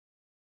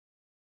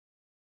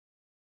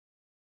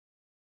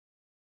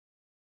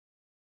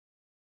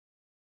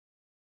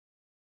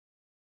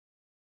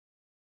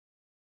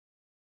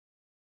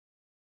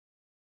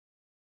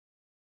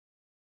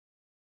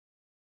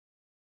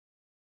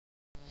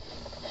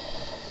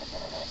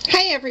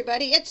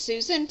everybody, it's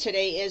Susan.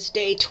 Today is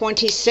day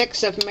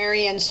 26 of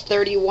Marion's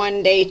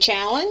 31-day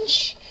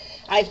challenge.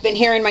 I've been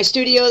here in my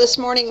studio this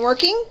morning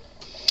working,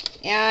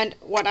 and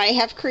what I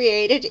have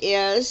created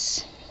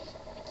is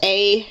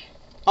a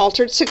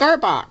altered cigar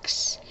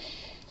box.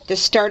 This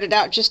started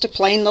out just a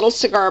plain little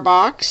cigar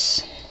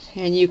box,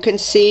 and you can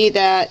see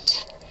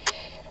that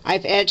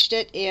I've edged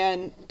it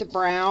in the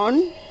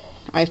brown.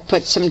 I've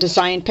put some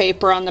design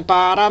paper on the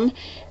bottom,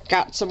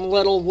 got some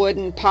little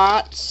wooden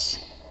pots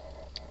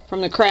from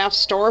the craft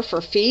store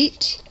for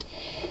feet.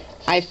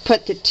 I've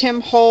put the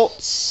Tim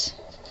Holtz,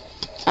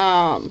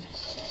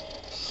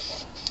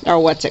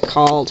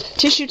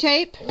 tissue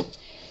tape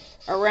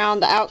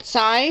around the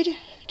outside.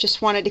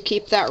 Just wanted to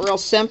keep that real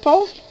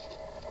simple.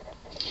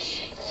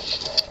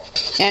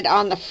 And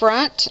on the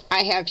front,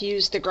 I have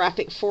used the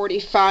Graphic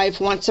 45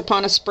 Once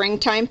Upon a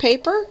Springtime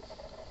paper.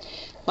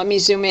 Let me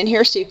zoom in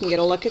here so you can get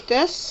a look at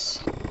this.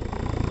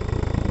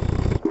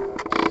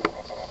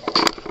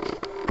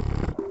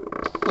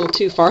 A little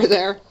too far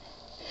there.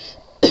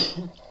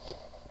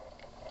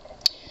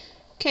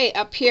 Okay,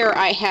 up here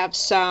I have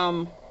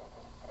some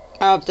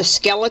of the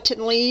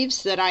skeleton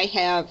leaves that I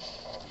have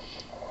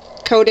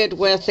coated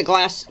with the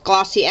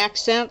glossy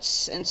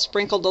accents and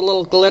sprinkled a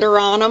little glitter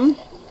on them.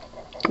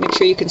 Make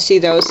sure you can see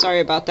those. Sorry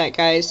about that,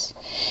 guys.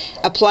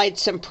 Applied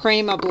some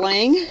Prima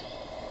Bling.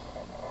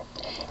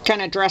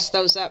 Kind of dressed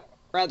those up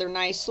rather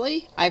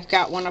nicely. I've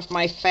got one of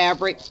my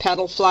fabric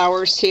petal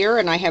flowers here,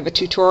 and I have a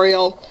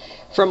tutorial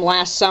from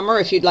last summer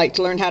if you'd like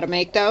to learn how to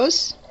make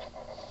those.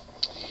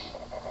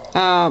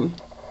 Have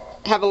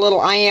a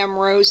little I Am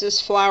Roses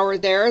flower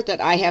there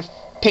that I have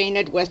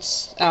painted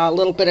with a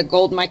little bit of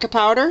gold mica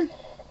powder.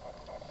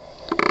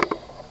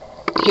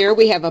 Here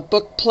we have a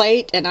book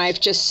plate, and I've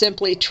just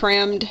simply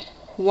trimmed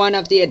one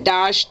of the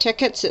Adage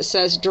tickets. It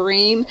says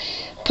Dream.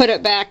 Put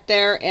it back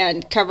there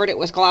and covered it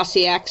with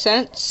glossy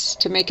accents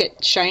to make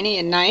it shiny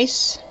and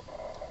nice.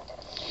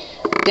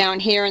 Down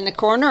here in the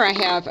corner I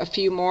have a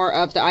few more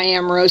of the I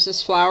Am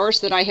Roses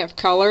flowers that I have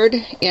colored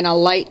in a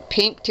light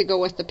pink to go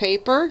with the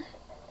paper.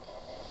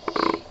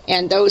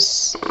 And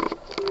those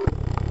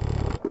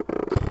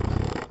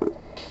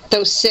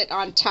sit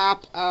on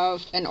top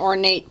of an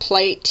ornate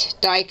plate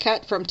die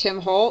cut from Tim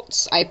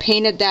Holtz. I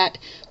painted that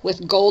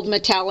with gold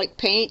metallic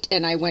paint,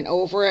 and I went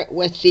over it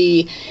with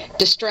the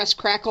Distress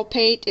Crackle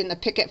paint in the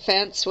picket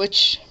fence,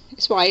 which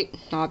is white,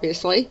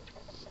 obviously.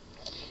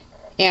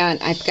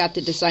 And I've got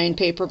the design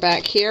paper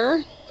back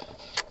here.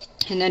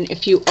 And then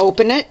if you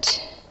open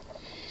it,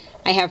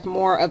 I have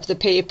more of the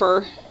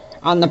paper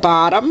on the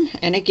bottom.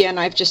 And again,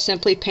 I've just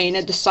simply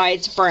painted the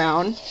sides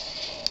brown.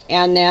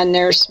 And then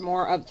there's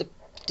more of the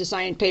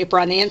design paper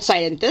on the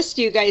inside. And this,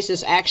 you guys,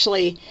 is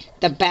actually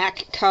the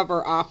back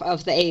cover off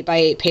of the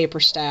 8x8 paper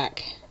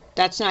stack.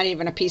 That's not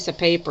even a piece of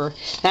paper.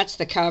 That's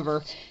the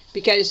cover.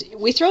 Because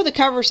we throw the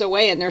covers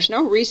away, and there's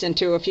no reason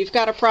to. If you've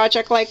got a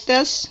project like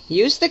this,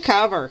 use the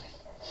cover.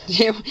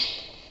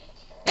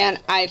 And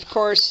of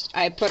course,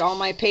 I put all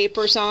my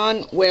papers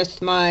on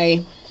with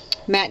my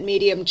matte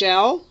medium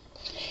gel,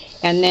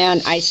 and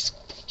then I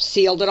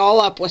sealed it all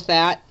up with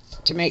that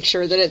to make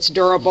sure that it's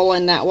durable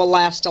and that will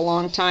last a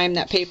long time.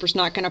 That paper's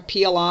not going to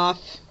peel off.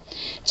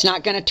 It's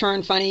not going to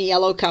turn funny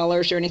yellow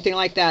colors or anything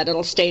like that.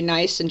 It'll stay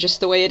nice and just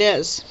the way it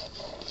is.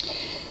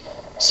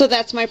 So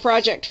that's my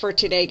project for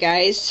today,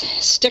 guys.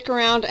 Stick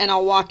around and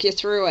I'll walk you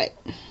through it.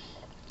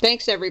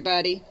 Thanks,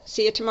 everybody.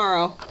 See you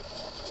tomorrow.